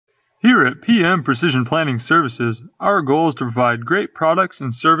Here at PM Precision Planting Services, our goal is to provide great products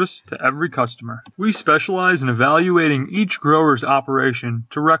and service to every customer. We specialize in evaluating each grower's operation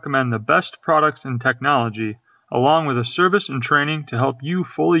to recommend the best products and technology, along with a service and training to help you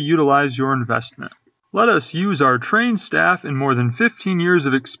fully utilize your investment. Let us use our trained staff and more than 15 years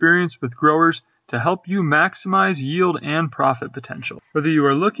of experience with growers to help you maximize yield and profit potential. Whether you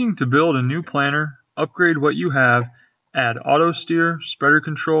are looking to build a new planter, upgrade what you have, add auto steer, spreader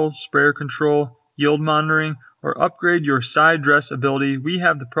control, sprayer control, yield monitoring, or upgrade your side dress ability, we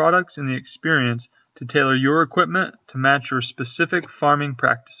have the products and the experience to tailor your equipment to match your specific farming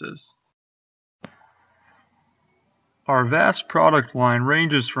practices. Our vast product line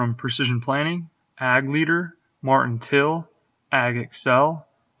ranges from Precision Planting, Ag Leader, Martin Till, Ag Excel,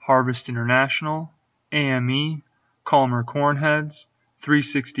 Harvest International, AME, Calmer Cornheads,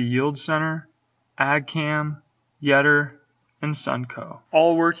 360 Yield Center, AgCam, Yetter, and Sunco,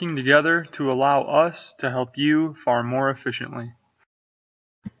 all working together to allow us to help you farm more efficiently.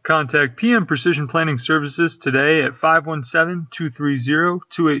 Contact PM Precision Planting Services today at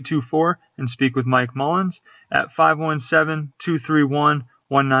 517-230-2824 and speak with Mike Mullins, at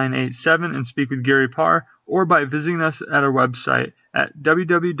 517-231-1987 and speak with Gary Parr, or by visiting us at our website at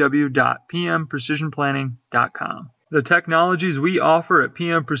www.pmprecisionplanting.com. The technologies we offer at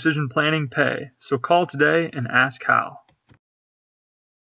PM Precision Planting pay, so call today and ask how.